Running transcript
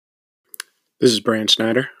This is Brian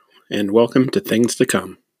Schneider, and welcome to Things to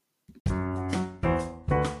Come.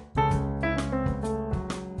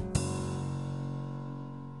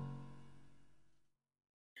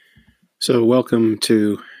 So, welcome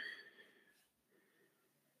to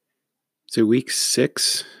week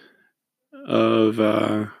 6 of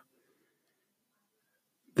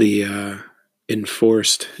the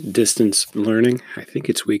enforced distance learning. I think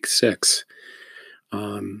it's week 6.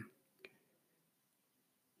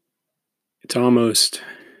 It's almost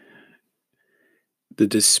the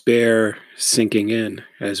despair sinking in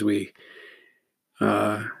as we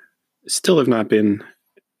still have not been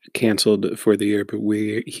canceled for the year, but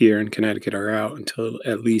we here in Connecticut are out until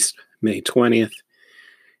at least May 20th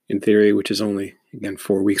in theory, which is only, again,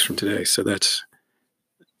 4 weeks from today. So it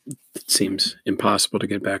seems impossible to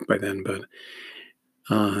get back by then, but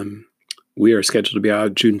we are scheduled to be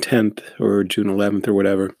out June 10th or June 11th or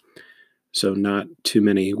whatever. So not too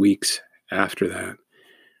many weeks after that.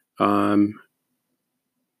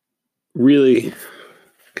 Really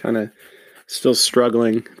kind of still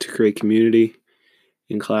struggling to create community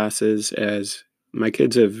in classes, as my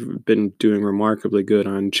kids have been doing remarkably good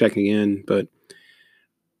on checking in, but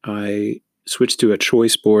I switched to a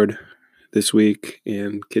choice board this week,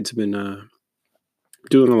 and kids have been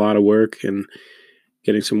doing a lot of work and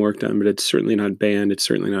getting some work done, but it's certainly not band, it's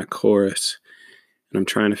certainly not chorus, and I'm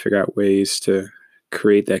trying to figure out ways to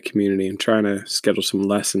create that community. I'm trying to schedule some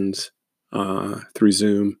lessons through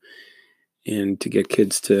Zoom and to get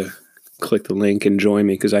kids to click the link and join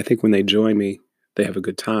me, because I think when they join me, they have a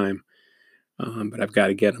good time. But I've got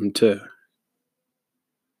to get them to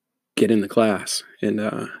get in the class and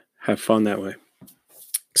have fun that way.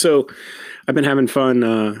 So I've been having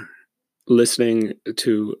fun listening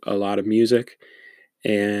to a lot of music,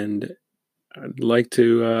 and I'd like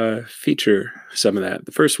to feature some of that.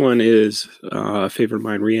 The first one is a favorite of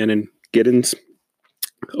mine, Rhiannon Giddens,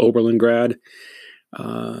 Oberlin grad,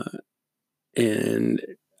 and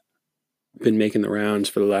been making the rounds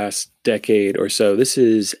for the last decade or so. This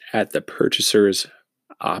is At the Purchaser's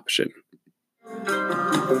Option.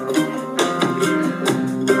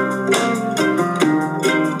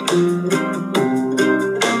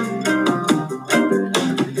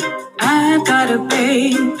 I've got a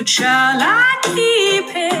babe, but shall I keep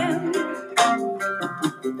him?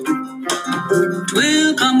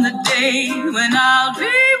 Will come the day when I'll be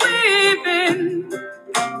weeping.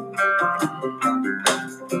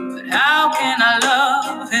 But how can I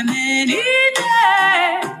love him any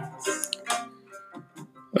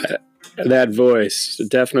day? That voice,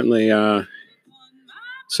 definitely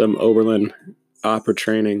some Oberlin opera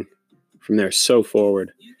training from there. So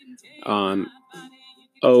forward.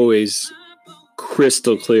 Always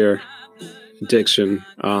crystal clear diction.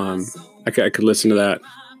 I could listen to that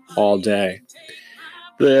all day.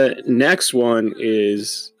 The next one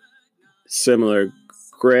is similar.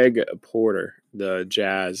 Greg Porter, the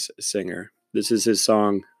jazz singer. This is his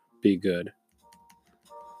song, Be Good.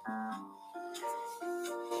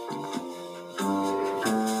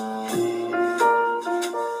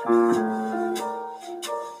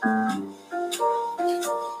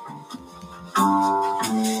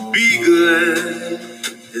 Be good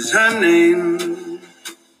is her name,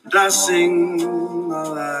 and I sing a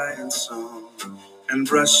lion song and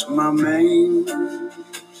brush my mane.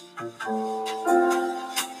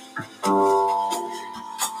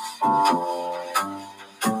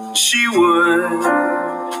 She would,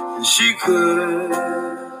 and she could,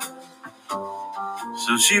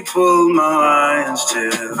 so she pulled my lion's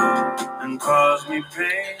tail and caused me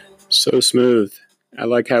pain. So smooth. I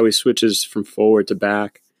like how he switches from forward to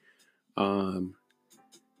back.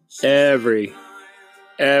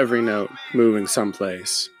 Every note moving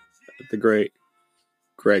someplace. The great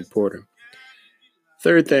Greg Porter.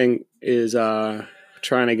 Third thing is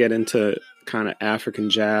trying to get into kind of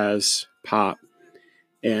African jazz pop.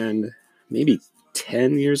 And maybe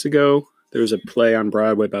 10 years ago, there was a play on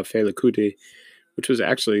Broadway about Fela Kuti, which was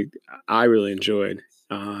actually, I really enjoyed.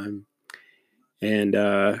 And it's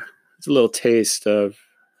a little taste of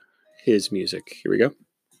his music. Here we go.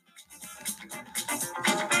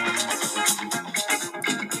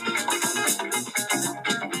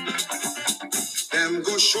 Them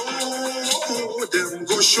go show, them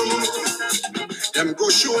go show, them go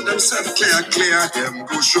show themselves clear, them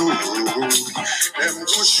go show,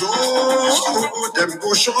 them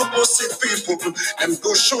go show pussy people, them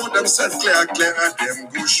go show themselves clear, them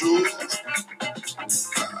go show.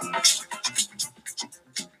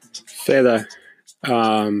 Fela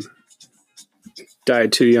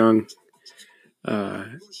died too young,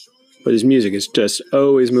 but his music is just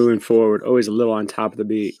always moving forward, always a little on top of the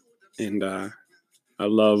beat, and I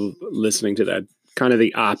love listening to that. Kind of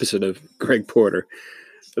the opposite of Greg Porter,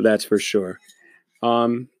 that's for sure.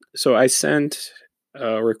 So I sent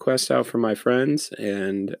a request out for my friends,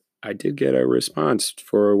 and I did get a response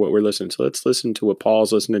for what we're listening to. So let's listen to what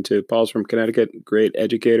Paul's listening to. Paul's from Connecticut, great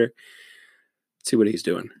educator. Let's see what he's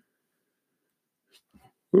doing.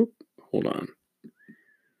 Oop, hold on.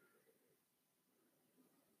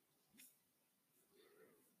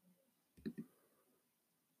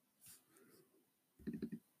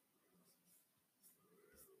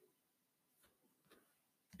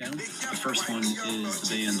 The first one is the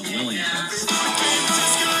band The Lillians.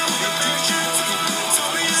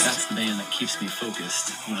 That's the band that keeps me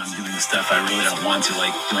focused when I'm doing stuff I really don't want to,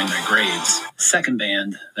 like doing my grades. Second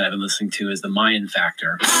band that I've been listening to is The Mayan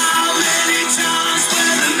Factor. That's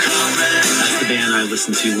the band I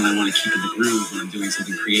listen to when I want to keep in the groove when I'm doing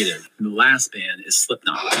something creative. And the last band is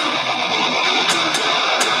Slipknot.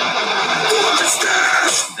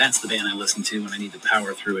 That's the band I listen to when I need to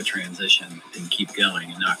power through a transition and keep going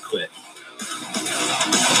and not quit.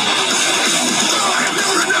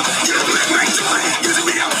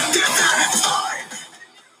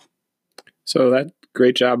 So that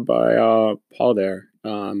great job by Paul there.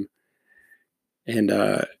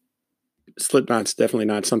 And Slipknot's definitely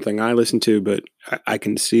not something I listen to, but I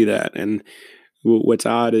can see that. And what's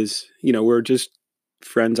odd is, we're just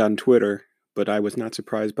friends on Twitter, but I was not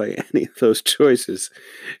surprised by any of those choices,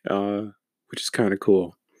 which is kind of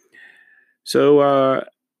cool. So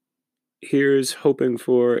here's hoping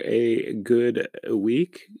for a good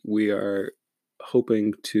week. We are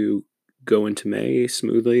hoping to go into May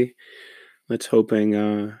smoothly. Let's hoping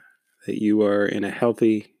that you are in a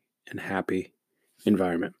healthy and happy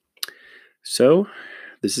environment. So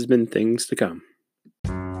this has been Things to Come.